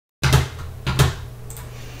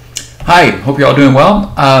Hi, hope you're all doing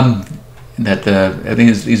well. I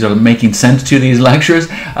think these are making sense to these lectures.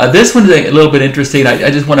 This one's a little bit interesting. I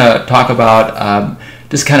just want to talk about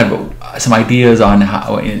just kind of some ideas on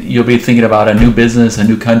how you'll be thinking about a new business, a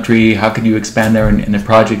new country. How can you expand there in the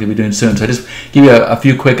project you'll be doing soon? So I just give you a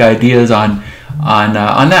few quick ideas on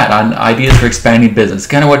ideas for expanding business.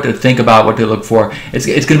 Kind of what to think about, what to look for. It's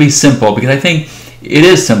going to be simple because I think it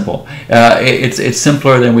is simple. It's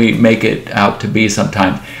simpler than we make it out to be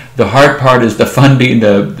sometimes. The hard part is the funding,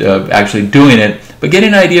 the actually doing it. But getting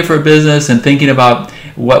an idea for a business and thinking about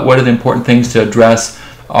what are the important things to address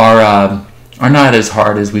are not as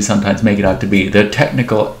hard as we sometimes make it out to be. The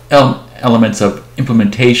technical elements of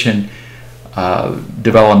implementation,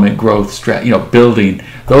 development, growth, building,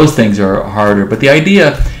 those things are harder. But the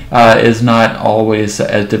idea is not always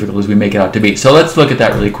as difficult as we make it out to be. So let's look at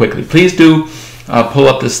that really quickly. Please do pull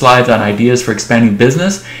up the slides on ideas for expanding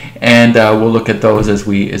business, and we'll look at those as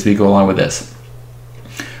we go along with this.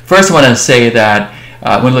 First, I want to say that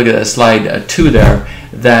when we look at slide 2 there,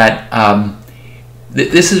 that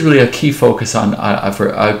this is really a key focus on for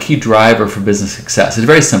a key driver for business success. It's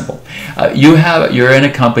very simple. You're in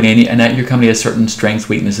a company, and that your company has certain strengths,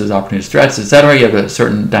 weaknesses, opportunities, threats, etc. You have a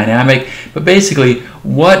certain dynamic, but basically,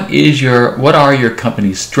 what are your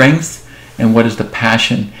company's strengths, and what is the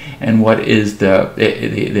passion, and what is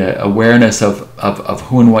the awareness of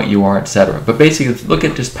who and what you are, etc. But basically, look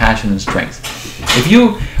at just passion and strengths. If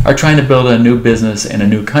you are trying to build a new business in a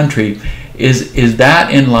new country, is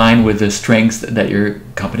that in line with the strengths that your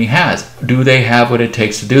company has? Do they have what it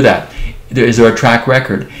takes to do that? Is there a track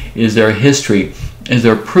record? Is there a history? Is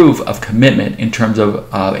there proof of commitment in terms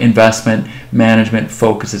of investment, management,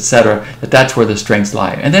 focus, etc.? That's where the strengths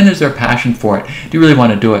lie. And then is there a passion for it? Do you really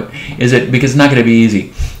want to do it? Is it because it's not going to be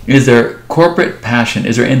easy? Is there corporate passion?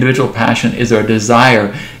 Is there individual passion? Is there a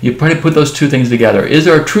desire? You put those two things together. Is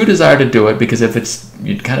there a true desire to do it? Because if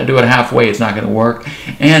you kind of do it halfway, it's not going to work.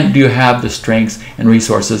 And do you have the strengths and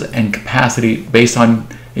resources and capacity based on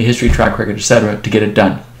a history, track record, etc., to get it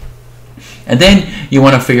done? And then you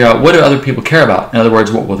want to figure out, what do other people care about? In other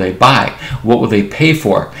words, what will they buy? What will they pay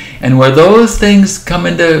for? And where those things come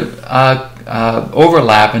into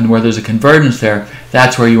overlap and where there's a convergence there,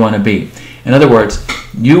 that's where you want to be. In other words,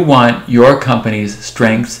 you want your company's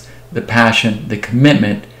strengths, the passion, the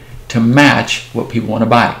commitment to match what people want to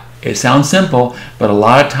buy. It sounds simple, but a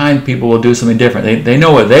lot of times people will do something different. They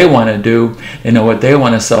know what they want to do, they know what they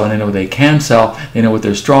want to sell, and they know what they can sell, they know what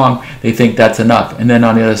they're strong, they think that's enough. And then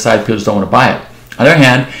on the other side, people just don't want to buy it. On the other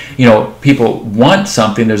hand, people want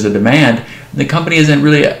something, there's a demand, the company isn't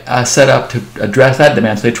really set up to address that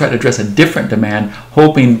demand, so they try to address a different demand,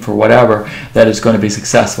 hoping for whatever that is going to be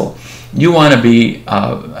successful. You want to be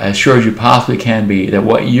as sure as you possibly can be that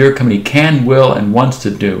what your company can, will, and wants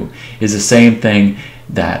to do is the same thing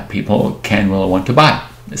that people can, will, and want to buy.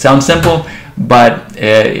 It sounds simple, but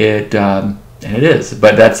it is.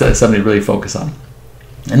 But that's something to really focus on.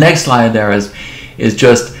 The next slide there is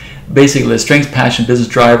just basically the strengths, passion, business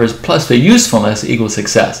drivers plus the usefulness equals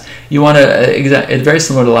success. You want to it's very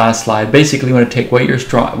similar to the last slide. Basically, you want to take what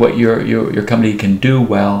your company can do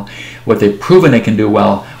well, what they've proven they can do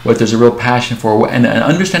well, what there's a real passion for, and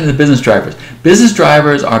understanding the business drivers. Business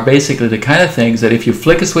drivers are basically the kind of things that if you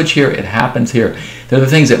flick a switch here, it happens here. They're the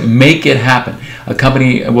things that make it happen. A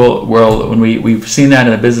company will when we've seen that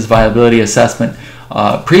in a business viability assessment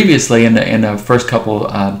previously in the first couple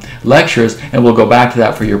lectures, and we'll go back to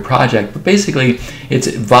that for your project. But basically, it's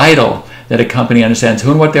vital that a company understands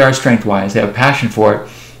who and what they are strength-wise, they have a passion for it,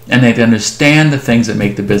 and they understand the things that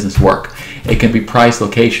make the business work. It can be price,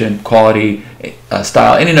 location, quality,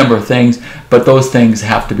 style, any number of things, but those things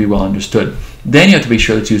have to be well understood. Then you have to be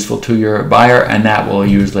sure it's useful to your buyer, and that will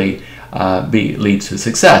usually lead to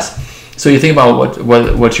success. So you think about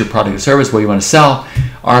what's your product or service, what you want to sell,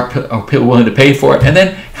 are people willing to pay for it, and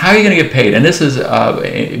then how are you going to get paid? And this is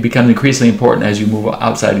it becomes increasingly important as you move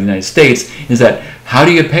outside the United States, is that how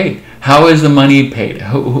do you get paid? How is the money paid?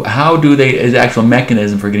 How is the actual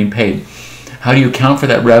mechanism for getting paid? How do you account for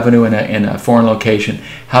that revenue in a foreign location?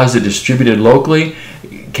 How is it distributed locally?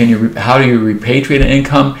 How do you repatriate an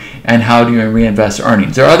income? And how do you reinvest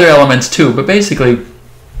earnings? There are other elements too, but basically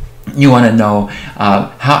you want to know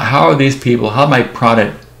how are these people, how my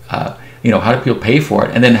product, how do people pay for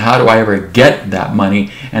it? And then how do I ever get that money?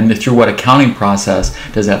 And through what accounting process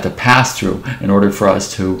does it have to pass through in order for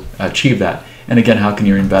us to achieve that? And again, how can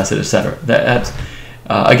you invest it, etc. That's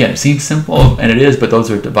again, it seems simple, and it is, but those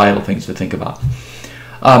are the vital things to think about.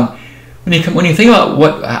 When you think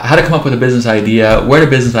about how to come up with a business idea, where do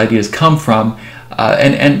business ideas come from,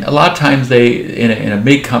 and a lot of times in a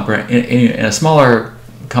big company, in a smaller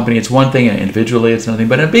company, it's one thing, and individually, it's another thing.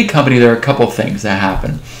 But in a big company, there are a couple things that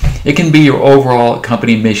happen. It can be your overall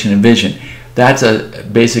company mission and vision. That's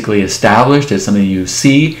basically established. It's something you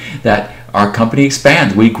see that our company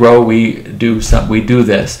expands. We grow. We do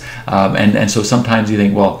this, and so sometimes you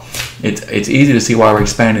think, well, it's easy to see why we're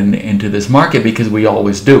expanding into this market because we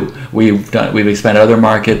always do. We've expanded other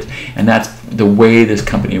markets, and that's the way this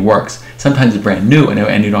company works. Sometimes it's brand new,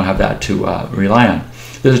 and you don't have that to rely on.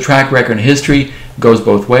 There's a track record in history. Goes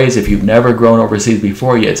both ways. If you've never grown overseas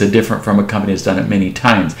before, it's different from a company that's done it many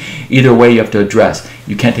times. Either way, you have to address.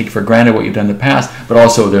 You can't take for granted what you've done in the past, but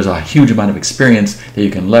also there's a huge amount of experience that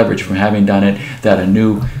you can leverage from having done it. That a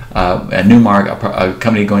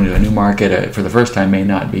company going to a new market for the first time may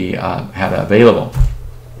not be have available.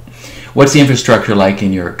 What's the infrastructure like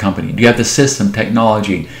in your company? Do you have the system,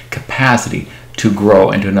 technology, capacity to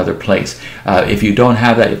grow into another place? If you don't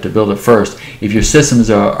have that, you have to build it first. If your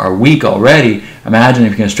systems are weak already, imagine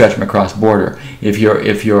if you can stretch them across border. If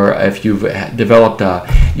you've developed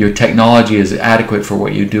your technology is adequate for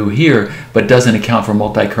what you do here, but doesn't account for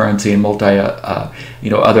multi-currency and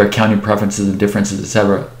other accounting preferences and differences,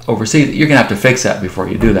 etc. overseas, you're gonna have to fix that before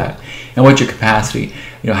you do that. And what's your capacity?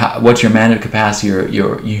 What's your management capacity,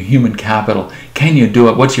 your human capital? Can you do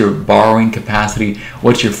it? What's your borrowing capacity?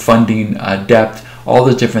 What's your funding depth? All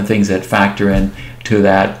those different things that factor in to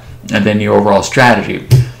that, and then your overall strategy.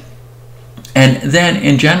 And then,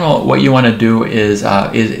 in general, what you want to do is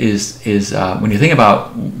when you think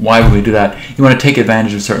about why would we do that, you want to take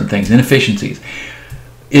advantage of certain things, inefficiencies.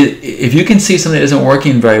 If you can see something that isn't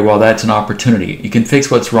working very well, that's an opportunity. You can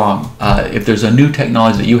fix what's wrong. If there's a new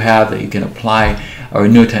technology that you have that you can apply, or a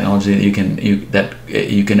new technology that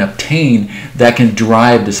you can obtain that can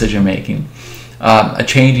drive decision making, a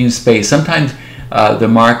changing space. Sometimes the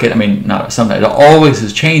market, not sometimes, it always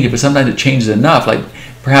is changing, but sometimes it changes enough. Like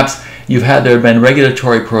perhaps there have been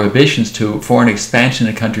regulatory prohibitions to foreign expansion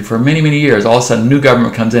in the country for many, many years. All of a sudden, a new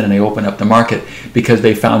government comes in and they open up the market because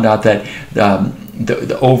they found out that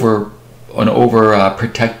an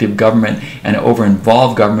over-protective government and an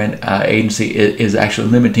over-involved government agency is actually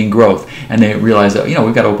limiting growth. And they realize that, we've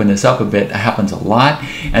got to open this up a bit. It happens a lot.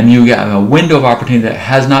 And you got a window of opportunity that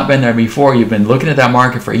has not been there before. You've been looking at that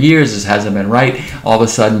market for years. This hasn't been right. All of a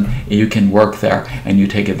sudden, you can work there and you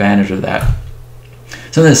take advantage of that.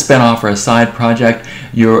 Something that's spin off or a side project,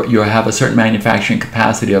 you have a certain manufacturing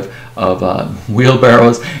capacity of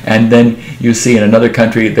wheelbarrows, and then you see in another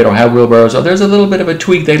country they don't have wheelbarrows, or there's a little bit of a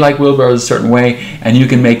tweak, they like wheelbarrows a certain way, and you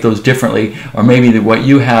can make those differently, or maybe what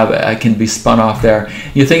you have can be spun off there.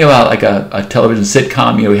 You think about like a television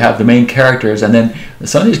sitcom, you have the main characters, and then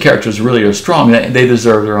some of these characters really are strong, they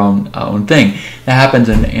deserve their own thing. That happens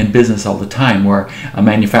in business all the time, where a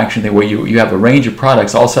manufacturing thing, where you have a range of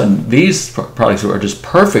products, all of a sudden these products are just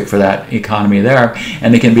perfect for that economy there,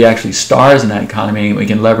 and they can be actually stars in that economy. We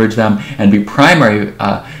can leverage them and be primary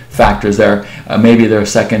factors there. Maybe they're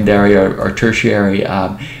secondary or tertiary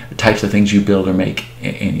types of things you build or make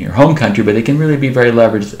in your home country, but they can really be very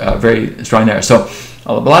leveraged, very strong there. So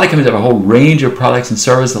a lot of companies have a whole range of products and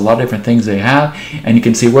services, a lot of different things they have, and you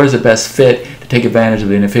can see where's the best fit to take advantage of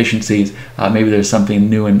the inefficiencies. Maybe there's something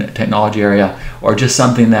new in the technology area, or just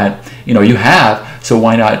something that you have, so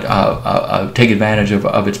why not take advantage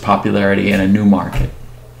of its popularity in a new market.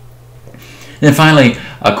 And then finally,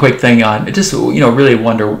 a quick thing on just really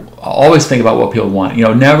always think about what people want.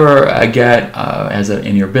 Never get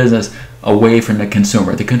in your business away from the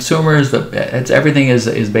consumer. The consumer everything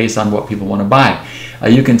is based on what people want to buy.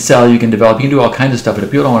 You can sell, you can develop, you can do all kinds of stuff, but if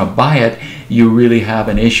people don't want to buy it, you really have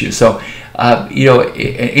an issue. So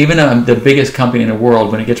even the biggest company in the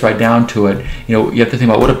world, when it gets right down to it, you have to think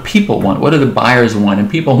about what do people want, what do the buyers want, and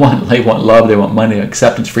people want love, they want money,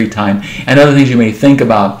 acceptance, free time, and other things you may think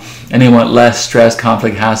about, and they want less stress,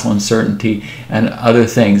 conflict, hassle, uncertainty, and other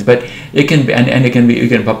things. But it can be, and it can be, you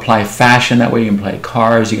can apply fashion that way, you can apply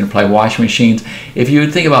cars, you can apply washing machines. If you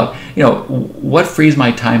think about, what frees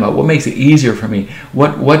my time up, what makes it easier for me,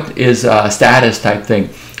 what is a status type thing,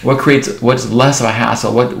 what's less of a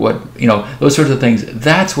hassle, those sorts of things.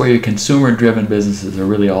 That's where your consumer-driven businesses are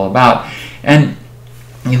really all about. And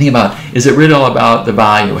you think about, is it really all about the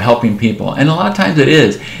value, helping people? And a lot of times it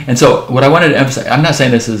is. And so what I wanted to emphasize, I'm not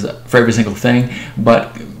saying this is for every single thing,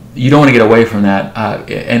 but you don't want to get away from that.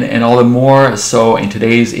 And all the more so in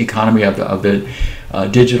today's economy of the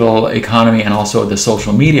digital economy, and also the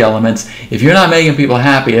social media elements. If you're not making people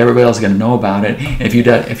happy, everybody else is going to know about it. And if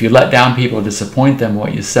you let down people, disappoint them,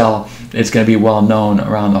 what you sell, it's going to be well known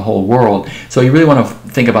around the whole world. So you really want to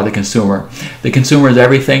think about the consumer. The consumer is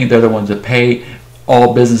everything. They're the ones that pay.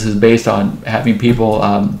 All business is based on having people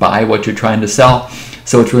buy what you're trying to sell.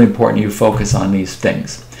 So it's really important you focus on these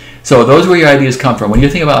things. So those are where your ideas come from. When you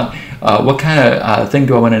think about what kind of thing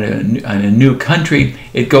do I want in a new country,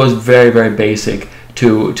 it goes very, very basic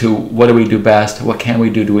to what do we do best, what can we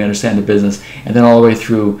do, do we understand the business, and then all the way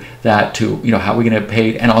through that to how we're going to get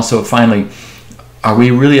paid, and also finally, are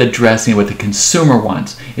we really addressing what the consumer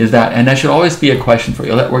wants? And that should always be a question for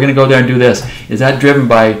you. We're going to go there and do this. Is that driven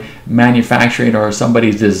by manufacturing or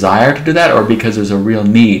somebody's desire to do that, or because there's a real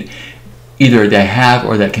need either they have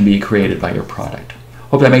or that can be created by your product?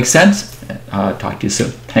 Hope that makes sense. Talk to you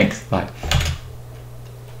soon. Thanks. Bye.